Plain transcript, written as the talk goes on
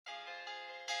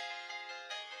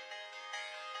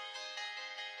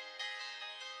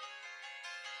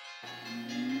I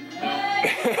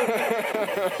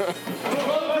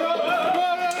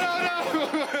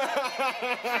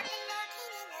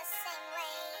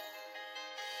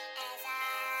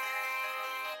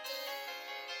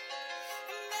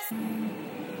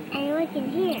look in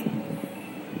here.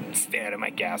 Stay out of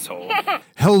my gas hole.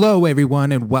 Hello,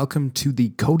 everyone, and welcome to the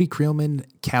Cody Creelman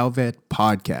Calvet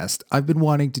podcast. I've been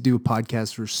wanting to do a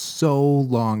podcast for so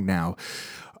long now.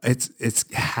 It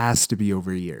has to be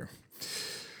over a year.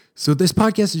 So this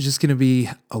podcast is just going to be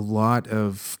a lot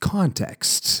of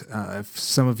context. If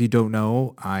some of you don't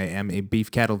know, I am a beef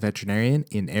cattle veterinarian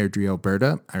in Airdrie,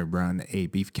 Alberta. I run a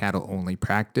beef cattle only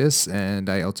practice,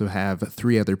 and I also have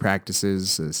 3 other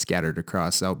practices scattered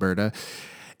across Alberta.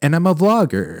 And I'm a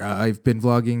vlogger. I've been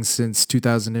vlogging since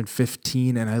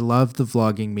 2015, and I love the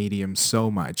vlogging medium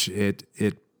so much. It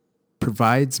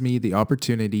provides me the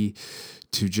opportunity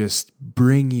to just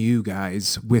bring you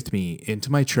guys with me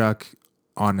into my truck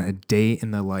on a day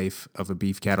in the life of a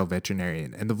beef cattle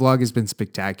veterinarian. And the vlog has been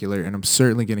spectacular, and I'm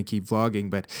certainly going to keep vlogging.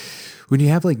 But when you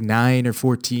have like 9 or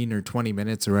 14 or 20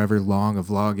 minutes or however long a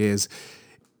vlog is,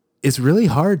 it's really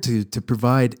hard to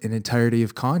provide an entirety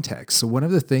of context. So one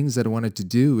of the things that I wanted to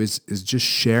do is just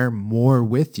share more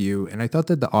with you. And I thought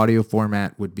that the audio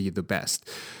format would be the best.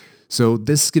 So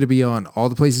this is going to be on all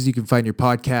the places you can find your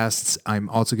podcasts. I'm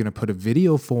also going to put a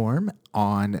video form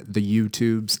on the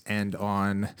YouTubes and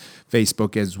on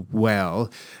Facebook as well.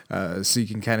 So you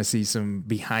can kind of see some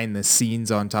behind the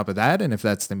scenes on top of that. And if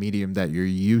that's the medium that you're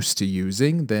used to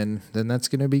using, then that's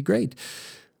going to be great.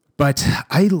 But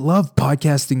I love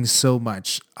podcasting so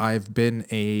much. I've been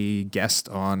a guest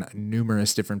on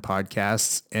numerous different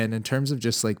podcasts. And in terms of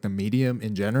just like the medium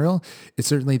in general, it's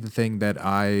certainly the thing that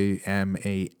I am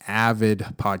a avid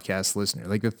podcast listener.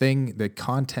 Like the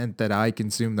content that I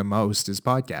consume the most is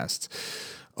podcasts.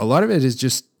 A lot of it is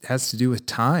just has to do with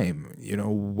time,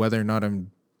 whether or not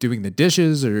I'm doing the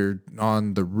dishes or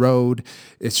on the road.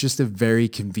 It's just a very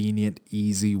convenient,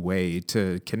 easy way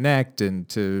to connect and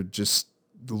to just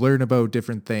learn about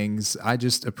different things. I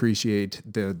just appreciate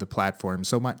the platform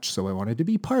so much. So I wanted to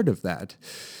be part of that.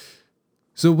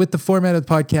 So with the format of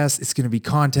the podcast, it's going to be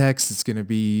context. It's going to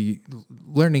be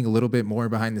learning a little bit more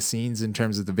behind the scenes in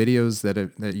terms of the videos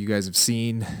that you guys have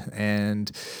seen.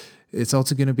 And it's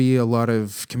also going to be a lot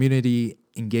of community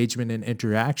engagement and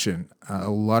interaction, a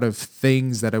lot of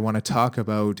things that I want to talk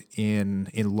about in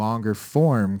longer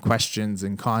form, questions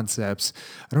and concepts.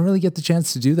 I don't really get the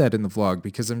chance to do that in the vlog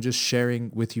because I'm just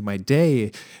sharing with you my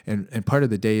day, and part of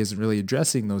the day isn't really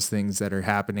addressing those things that are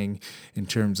happening in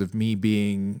terms of me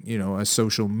being, a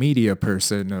social media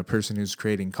person, a person who's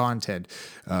creating content.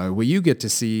 What you get to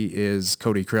see is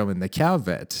Cody Creelman, the cow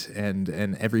vet, and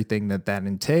everything that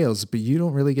entails, but you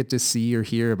don't really get to see or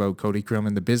hear about Cody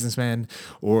Creelman, the businessman,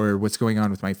 or what's going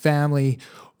on with my family,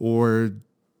 or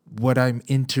what I'm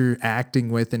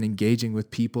interacting with and engaging with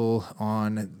people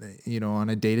on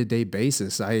a day-to-day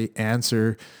basis. I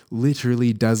answer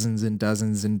literally dozens and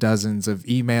dozens and dozens of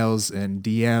emails and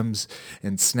DMs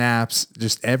and snaps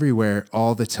just everywhere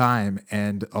all the time.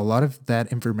 And a lot of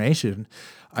that information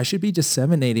I should be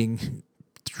disseminating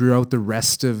throughout the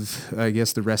rest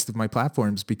of my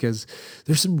platforms, because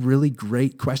there's some really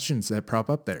great questions that prop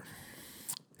up there.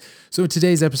 So in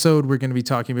today's episode, we're going to be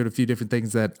talking about a few different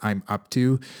things that I'm up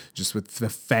to just with the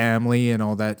family and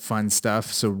all that fun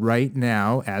stuff. So right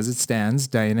now, as it stands,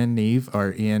 Diana and Neve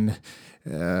are in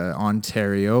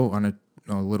Ontario on a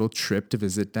little trip to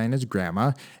visit Diana's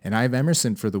grandma, and I have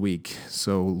Emerson for the week.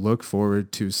 So look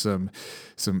forward to some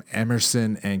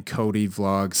Emerson and Cody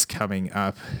vlogs coming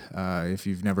up. If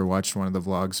you've never watched one of the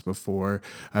vlogs before,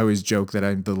 I always joke that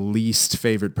I'm the least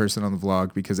favorite person on the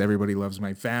vlog because everybody loves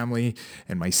my family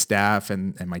and my staff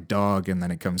and my dog, and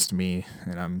then it comes to me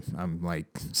and I'm like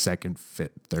second,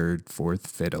 third, fourth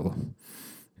fiddle.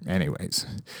 Anyways,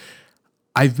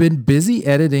 I've been busy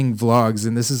editing vlogs,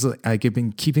 and this is like, I've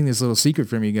been keeping this little secret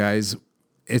from you guys.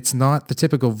 It's not the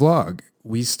typical vlog.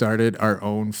 We started our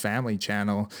own family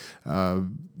channel,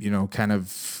 kind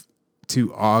of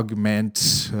to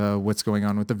augment what's going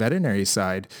on with the veterinary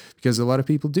side, because a lot of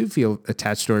people do feel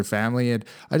attached to our family, and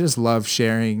I just love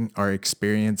sharing our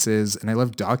experiences, and I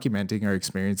love documenting our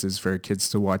experiences for our kids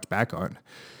to watch back on.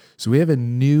 So we have a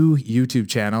new YouTube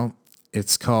channel.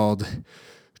 It's called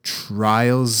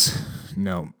Trails.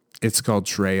 I'm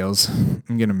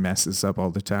going to mess this up all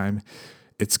the time.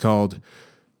 It's called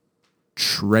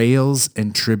Trails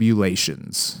and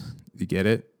Tribulations. You get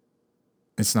it?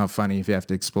 It's not funny if you have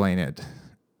to explain it.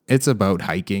 It's about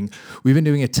hiking. We've been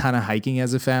doing a ton of hiking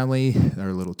as a family.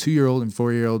 Our little 2-year-old and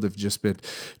 4-year-old have just been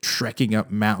trekking up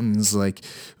mountains like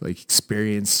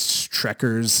experienced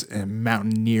trekkers and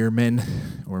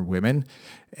mountaineermen or women.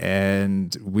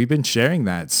 And we've been sharing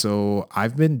that. So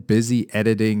I've been busy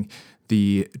editing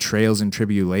the Trails and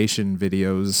Tribulation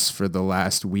videos for the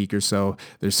last week or so.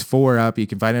 There's 4 up. You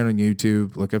can find it on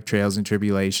YouTube. Look up Trails and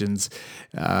Tribulations.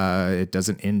 It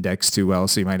doesn't index too well,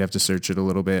 so you might have to search it a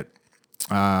little bit.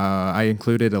 I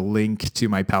included a link to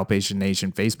my Palpation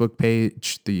Nation Facebook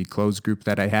page, the closed group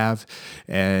that I have,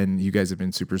 and you guys have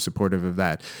been super supportive of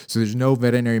that. So there's no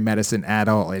veterinary medicine at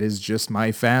all. It is just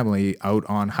my family out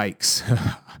on hikes.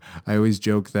 I always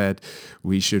joke that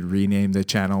we should rename the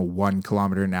channel 1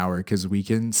 kilometer an hour because we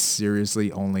can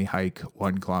seriously only hike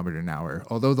 1 kilometer an hour,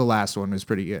 although the last one was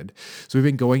pretty good. So we've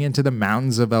been going into the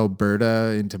mountains of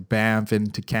Alberta, into Banff,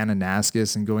 into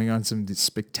Kananaskis, and going on some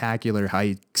spectacular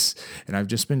hikes. And I've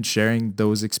just been sharing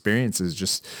those experiences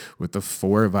just with the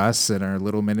 4 of us and our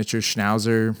little miniature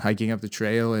schnauzer hiking up the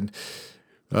trail. And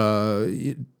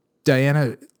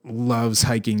Diana loves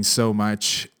hiking so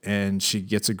much, and she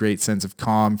gets a great sense of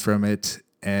calm from it.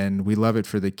 And we love it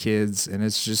for the kids, and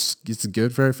it's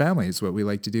good for our family. It's what we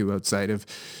like to do outside of,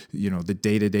 the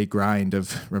day-to-day grind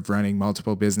of running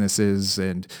multiple businesses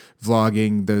and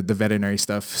vlogging the veterinary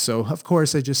stuff. So of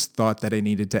course I just thought that I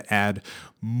needed to add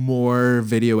more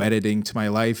video editing to my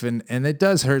life, and it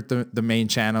does hurt the main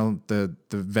channel, the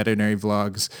veterinary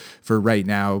vlogs for right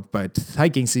now, but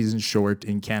hiking season's short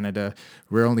in Canada.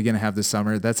 We're only going to have the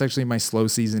summer. That's actually my slow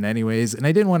season anyways, and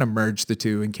I didn't want to merge the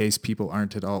two in case people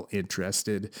aren't at all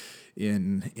interested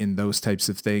in those types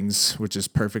of things, which is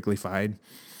perfectly fine.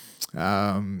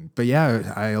 But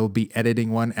yeah, I'll be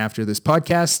editing one after this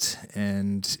podcast,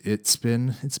 and it's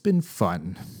been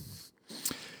fun.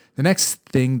 The next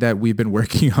thing that we've been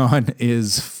working on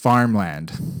is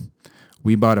farmland.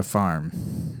 We bought a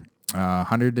farm,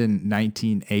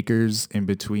 119 acres in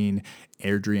between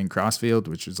Airdrie and Crossfield,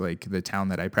 which is like the town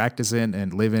that I practice in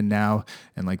and live in now,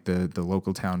 and like the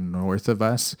local town north of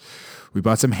us. We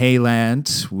bought some hay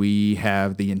land. We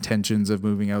have the intentions of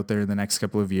moving out there in the next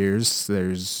couple of years.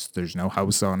 There's no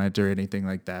house on it or anything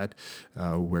like that.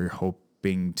 We're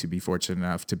hoping to be fortunate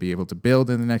enough to be able to build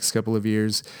in the next couple of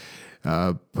years.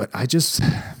 But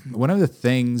one of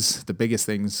the biggest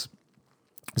things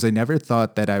is I never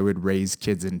thought that I would raise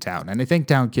kids in town. And I think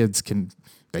town kids can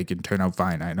turn out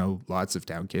fine. I know lots of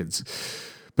town kids,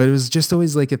 but it was just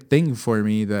always like a thing for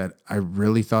me that I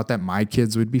really thought that my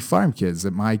kids would be farm kids,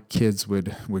 that my kids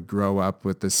would grow up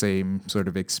with the same sort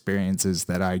of experiences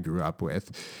that I grew up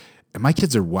with. And my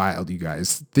kids are wild, you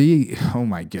guys. Oh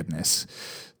my goodness.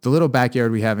 The little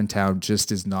backyard we have in town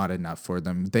just is not enough for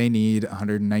them. They need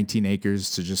 119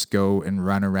 acres to just go and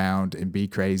run around and be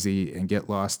crazy and get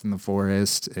lost in the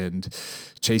forest and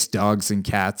chase dogs and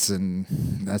cats, and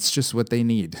that's just what they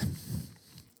need.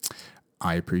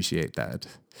 I appreciate that.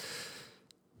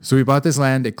 So we bought this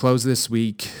land. It closed this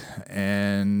week,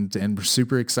 and we're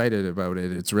super excited about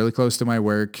it. It's really close to my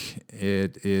work.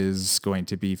 It is going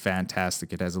to be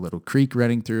fantastic. It has a little creek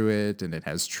running through it, and it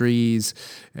has trees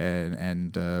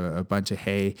and a bunch of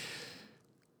hay.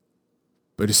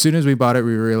 But as soon as we bought it,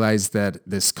 we realized that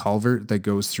this culvert that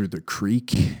goes through the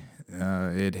creek,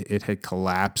 it had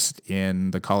collapsed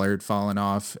and the collar had fallen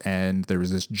off, and there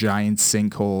was this giant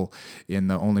sinkhole in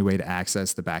the only way to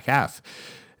access the back half.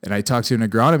 And I talked to an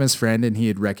agronomist friend, and he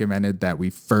had recommended that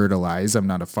we fertilize. I'm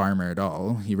not a farmer at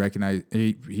all. He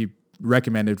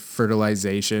recommended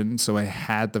fertilization. So I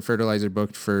had the fertilizer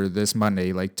booked for this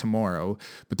Monday, like tomorrow.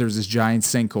 But there was this giant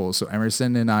sinkhole. So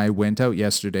Emerson and I went out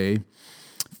yesterday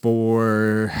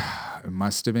for, it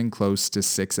must have been close to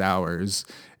 6 hours.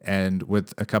 And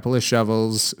with a couple of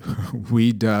shovels,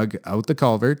 we dug out the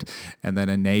culvert. And then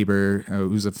a neighbor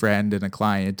who's a friend and a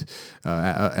client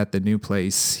at the new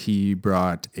place, he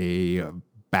brought a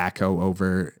backhoe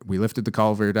over. We lifted the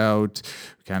culvert out,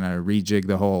 kind of rejigged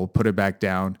the hole, put it back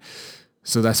down.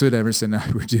 So that's what Emerson and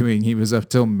I were doing. He was up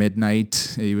till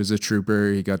midnight. He was a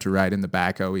trooper. He got to ride in the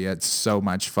backhoe. He had so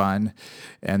much fun.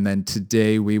 And then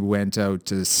today we went out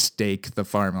to stake the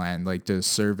farmland, like to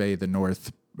survey the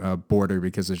north border,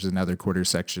 because there's another quarter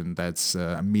section that's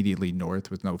immediately north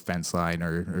with no fence line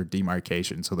or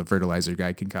demarcation, so the fertilizer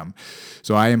guy can come.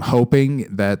 So I am hoping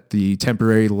that the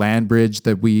temporary land bridge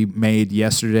that we made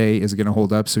yesterday is going to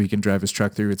hold up so he can drive his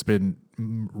truck through. It's been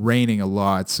raining a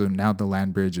lot, so now the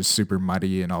land bridge is super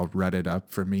muddy and all rutted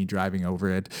up from me driving over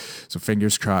it. So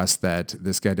fingers crossed that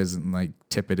this guy doesn't like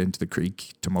tip it into the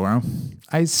creek tomorrow.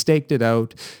 I staked it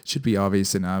out. Should be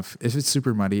obvious enough. If it's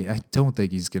super muddy, I don't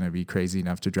think he's going to be crazy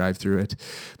enough to drive through it.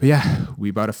 But yeah,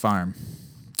 we bought a farm.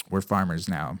 we're farmers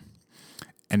now.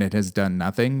 And it has done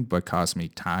nothing but cost me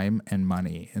time and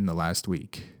money in the last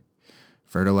week.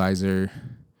 Fertilizer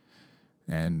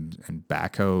and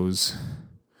backhoes.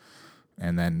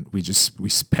 And then we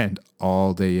spent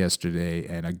all day yesterday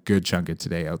and a good chunk of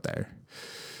today out there.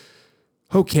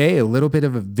 Okay, a little bit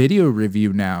of a video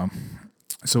review now.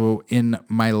 So in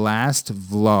my last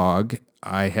vlog,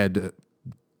 I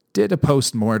did a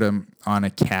post-mortem on a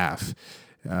calf.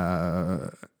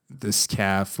 This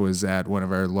calf was at one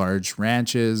of our large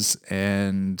ranches,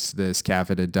 and this calf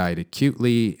had died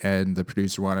acutely, and the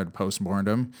producer wanted a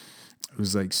post-mortem. It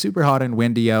was like super hot and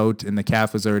windy out, and the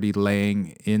calf was already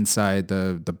laying inside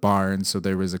the barn. So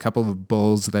there was a couple of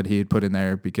bulls that he had put in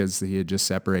there because he had just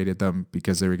separated them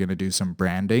because they were going to do some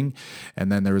branding.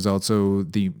 And then there was also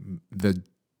the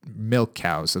milk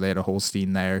cow. So they had a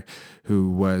Holstein there who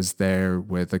was there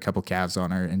with a couple calves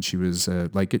on her, and she was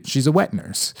she's a wet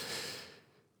nurse.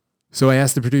 So I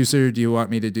asked the producer, do you want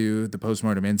me to do the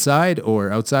postmortem inside or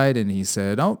outside? And he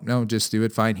said, oh, no, just do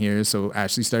it fine here. So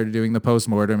Ashley started doing the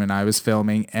postmortem and I was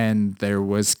filming, and there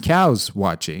was cows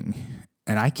watching.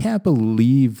 And I can't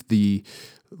believe the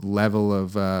level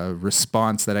of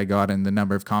response that I got and the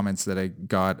number of comments that I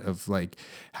got of like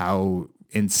how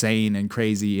insane and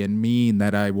crazy and mean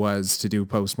that I was to do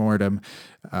postmortem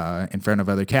in front of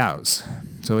other cows.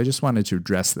 So I just wanted to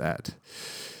address that.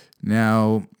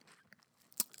 Now,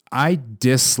 I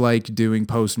dislike doing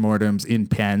postmortems in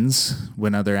pens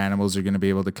when other animals are going to be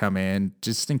able to come in,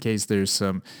 just in case there's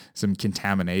some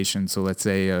contamination. So let's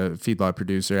say a feedlot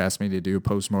producer asked me to do a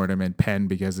postmortem in pen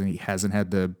because he hasn't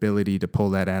had the ability to pull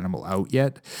that animal out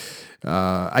yet.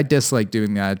 I dislike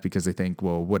doing that because I think,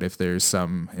 well, what if there's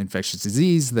some infectious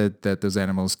disease that those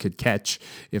animals could catch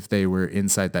if they were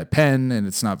inside that pen and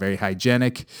it's not very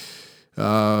hygienic?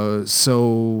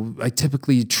 So I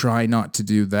typically try not to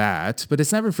do that, but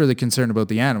it's never for the concern about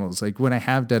the animals. Like when I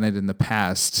have done it in the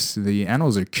past, the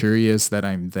animals are curious that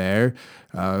I'm there,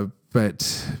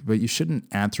 but you shouldn't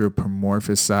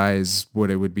anthropomorphize what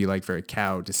it would be like for a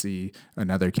cow to see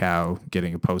another cow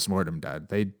getting a postmortem done.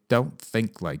 They don't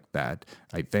think like that,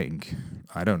 I think.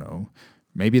 I don't know.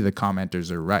 Maybe the commenters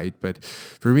are right, but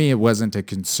for me, it wasn't a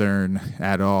concern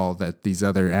at all that these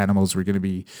other animals were going to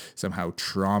be somehow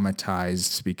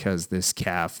traumatized because this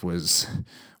calf was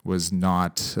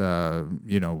not,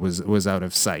 was out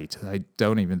of sight. I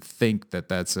don't even think that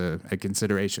that's a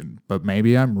consideration, but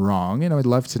maybe I'm wrong. I'd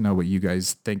love to know what you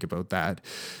guys think about that.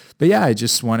 But yeah, I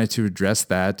just wanted to address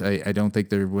that. I don't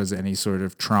think there was any sort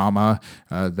of trauma.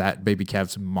 That baby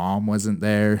calf's mom wasn't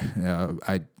there.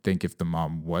 I think if the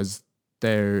mom was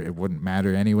there, it wouldn't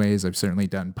matter anyways. I've certainly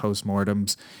done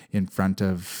postmortems in front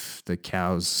of the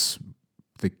cows,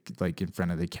 in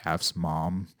front of the calf's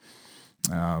mom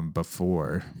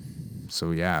before.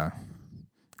 So yeah,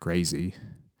 crazy.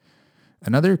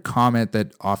 Another comment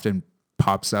that often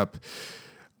pops up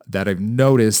that I've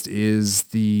noticed is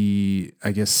me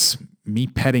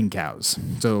petting cows.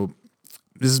 So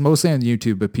this is mostly on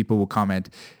YouTube, but people will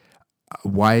comment,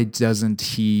 why doesn't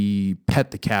he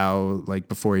pet the cow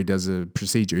before he does a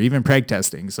procedure? Even preg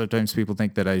testing. Sometimes people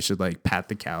think that I should pat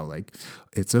the cow.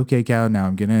 It's okay, cow. Now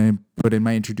I'm going to put in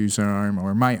my introducer arm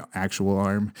or my actual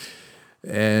arm.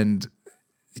 And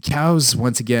cows,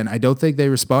 once again, I don't think they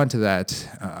respond to that.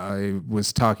 I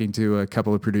was talking to a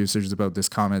couple of producers about this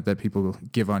comment that people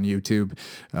give on YouTube.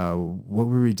 What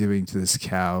were we doing to this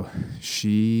cow?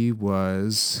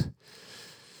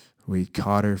 We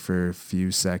caught her for a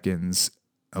few seconds,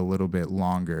 a little bit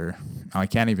longer. I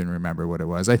can't even remember what it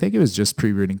was. I think it was just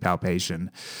pre-rooting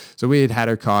palpation. So we had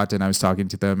her caught, and I was talking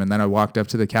to them, and then I walked up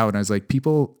to the cow, and I was like,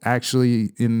 people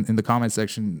actually in the comment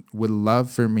section would love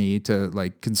for me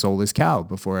to console this cow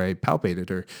before I palpated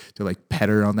her, to pet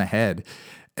her on the head.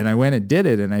 And I went and did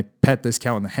it, and I pet this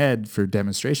cow on the head for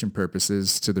demonstration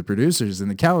purposes to the producers,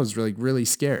 and the cow was really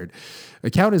scared. A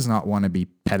cow does not want to be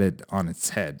petted on its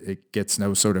head. It gets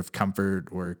no sort of comfort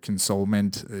or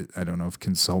consolement. I don't know if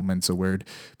consolement's a word,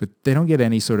 but they don't get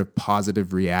any sort of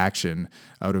positive reaction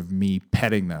out of me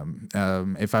petting them.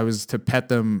 If I was to pet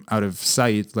them out of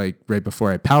sight, right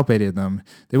before I palpated them,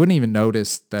 they wouldn't even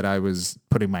notice that I was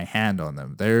putting my hand on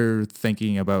them. They're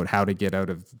thinking about how to get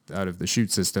out of the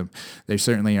chute system. They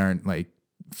certainly aren't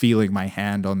feeling my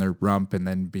hand on their rump and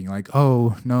then being like,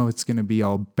 oh no, it's going to be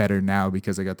all better now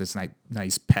because I got this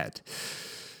nice pet.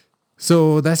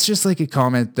 So that's just a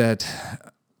comment that,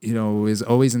 is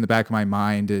always in the back of my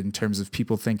mind in terms of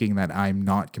people thinking that I'm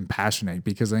not compassionate,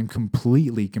 because I'm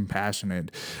completely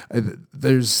compassionate.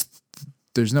 There's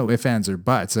no ifs, ands, or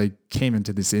buts. I came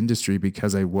into this industry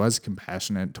because I was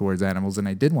compassionate towards animals and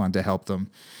I did want to help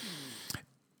them.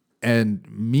 And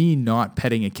me not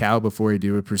petting a cow before I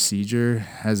do a procedure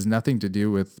has nothing to do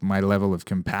with my level of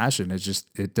compassion.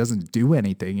 It doesn't do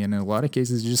anything. And in a lot of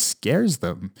cases, it just scares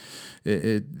them.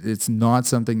 It's not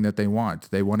something that they want.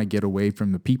 They want to get away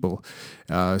from the people.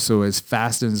 So as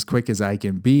fast and as quick as I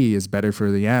can be is better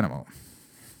for the animal.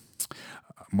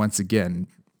 Once again,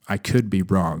 I could be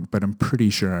wrong, but I'm pretty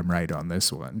sure I'm right on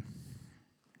this one.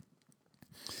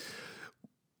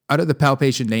 Out of the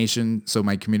Palpation Nation, so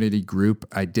my community group,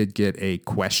 I did get a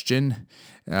question.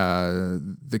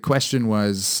 The question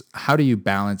was, how do you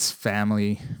balance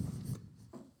family?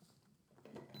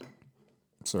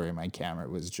 Sorry, my camera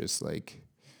was just like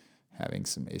having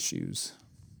some issues.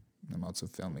 I'm also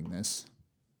filming this.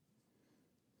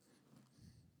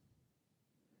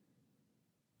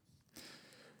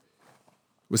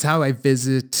 Was how I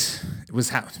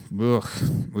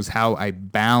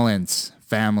balance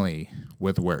family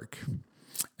with work.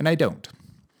 And I don't.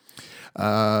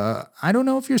 I don't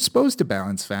know if you're supposed to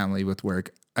balance family with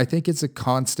work. I think it's a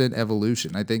constant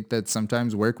evolution. I think that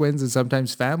sometimes work wins and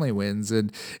sometimes family wins.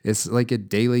 And it's like a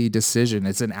daily decision.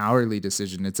 It's an hourly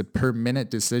decision. It's a per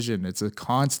minute decision. It's a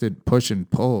constant push and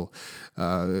pull.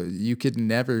 You could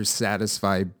never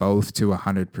satisfy both to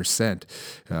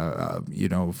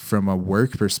 100%. From a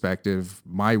work perspective,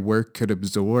 my work could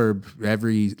absorb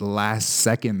every last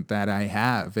second that I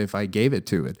have if I gave it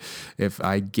to it. If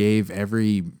I gave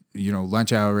every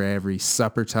lunch hour, every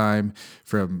supper time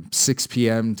from 6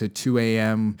 p.m. to 2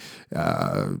 a.m.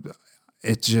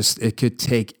 It could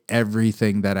take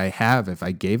everything that I have if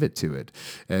I gave it to it.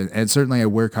 And certainly I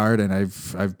work hard and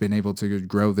I've been able to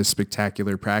grow this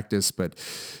spectacular practice, but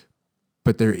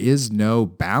there is no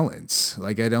balance.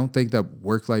 Like, I don't think that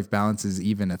work-life balance is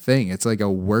even a thing. It's like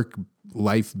a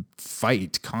work-life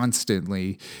fight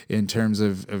constantly in terms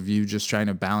of you just trying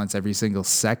to balance every single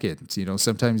second.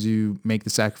 Sometimes you make the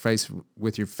sacrifice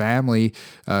with your family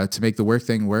to make the work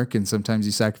thing work, and sometimes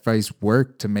you sacrifice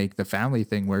work to make the family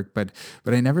thing work. But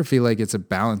I never feel like it's a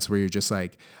balance where you're just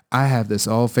like, I have this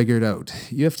all figured out.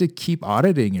 You have to keep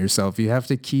auditing yourself. You have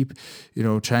to keep,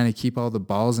 trying to keep all the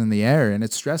balls in the air, and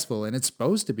it's stressful, and it's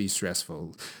supposed to be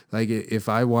stressful. Like, if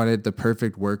I wanted the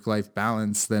perfect work-life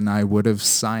balance, then I would have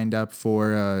signed up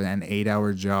for an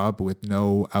 8-hour job with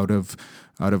no out of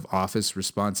office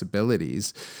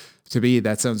responsibilities. To me,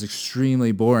 that sounds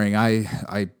extremely boring.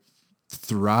 I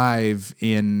thrive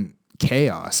in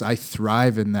chaos. I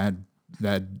thrive in that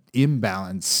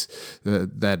imbalance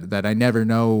that I never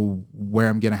know where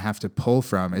I'm going to have to pull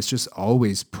from. It's just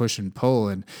always push and pull.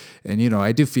 And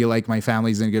I do feel like my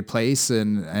family's in a good place,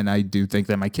 and I do think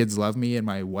that my kids love me and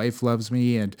my wife loves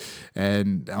me. And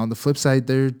on the flip side,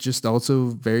 they're just also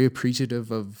very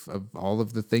appreciative of all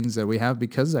of the things that we have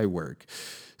because I work.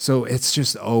 So it's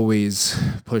just always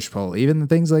push pull, even the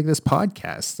things like this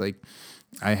podcast. Like,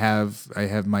 I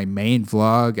have my main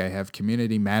vlog, I have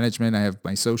community management, I have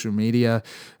my social media,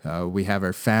 we have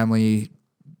our family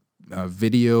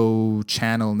video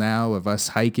channel now of us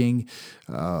hiking,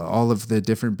 all of the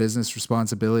different business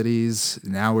responsibilities.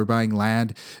 Now we're buying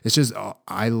land. It's just,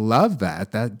 I love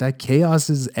that chaos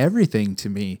is everything to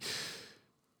me.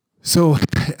 So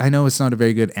I know it's not a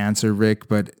very good answer, Rick,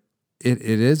 but it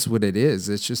is what it is.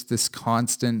 It's just this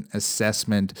constant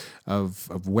assessment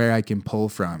of where I can pull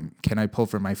from. Can I pull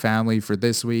from my family for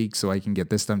this week so I can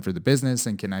get this done for the business?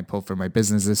 And can I pull from my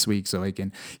business this week so I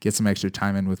can get some extra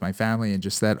time in with my family? And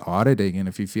just that auditing. And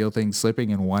if you feel things slipping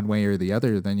in one way or the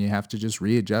other, then you have to just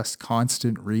readjust,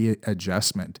 constant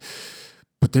readjustment.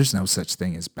 But there's no such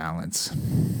thing as balance.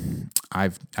 I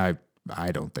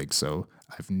don't think so.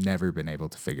 I've never been able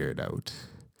to figure it out.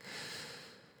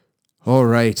 All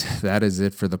right, that is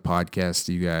it for the podcast,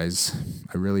 you guys.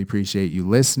 I really appreciate you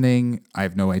listening. I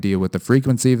have no idea what the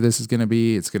frequency of this is going to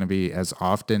be. It's going to be as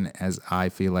often as I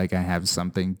feel like I have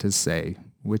something to say,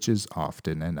 which is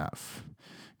often enough.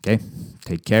 Okay,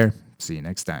 take care. See you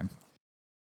next time.